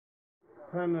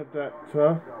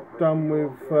panadapter done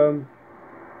with on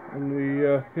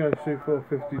the Yaesu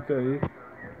FT450D,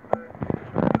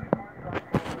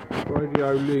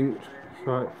 radio linked,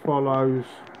 so it follows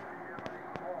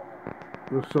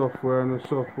the software and the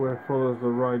software follows the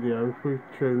radio. If we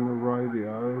tune the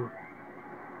radio,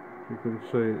 you can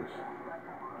see it's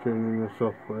tuning the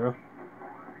software.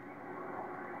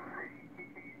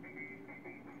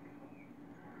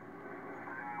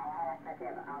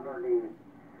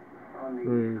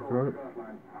 There you go.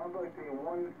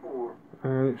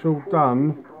 And it's all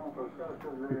done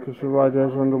because the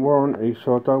radio's under warranty,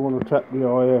 so I don't want to tap the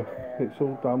IF. It's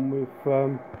all done with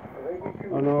an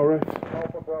RF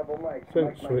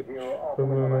sense switch from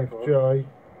MFJ,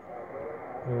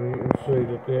 and you can see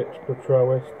that the X Patrol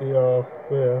SDR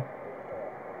there,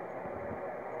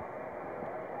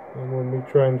 and when we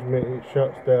transmit it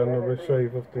shuts down the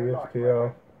receiver of the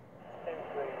SDR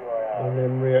and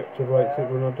then reactivates it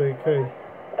when I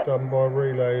DQ, done by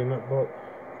relay in that box.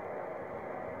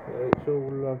 It's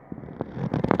all,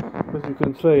 as you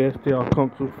can see, SDR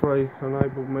console 3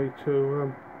 enabled me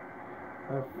to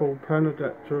have full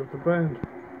panadapter of the band,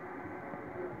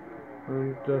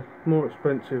 and more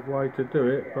expensive way to do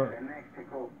it, but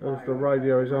as the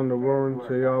radio is under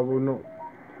warranty, I will not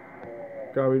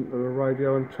go into the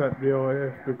radio and tap the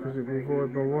IF because it will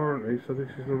void my warranty, so this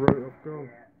is the route I've gone.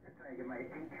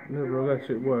 Nevertheless,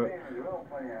 it works.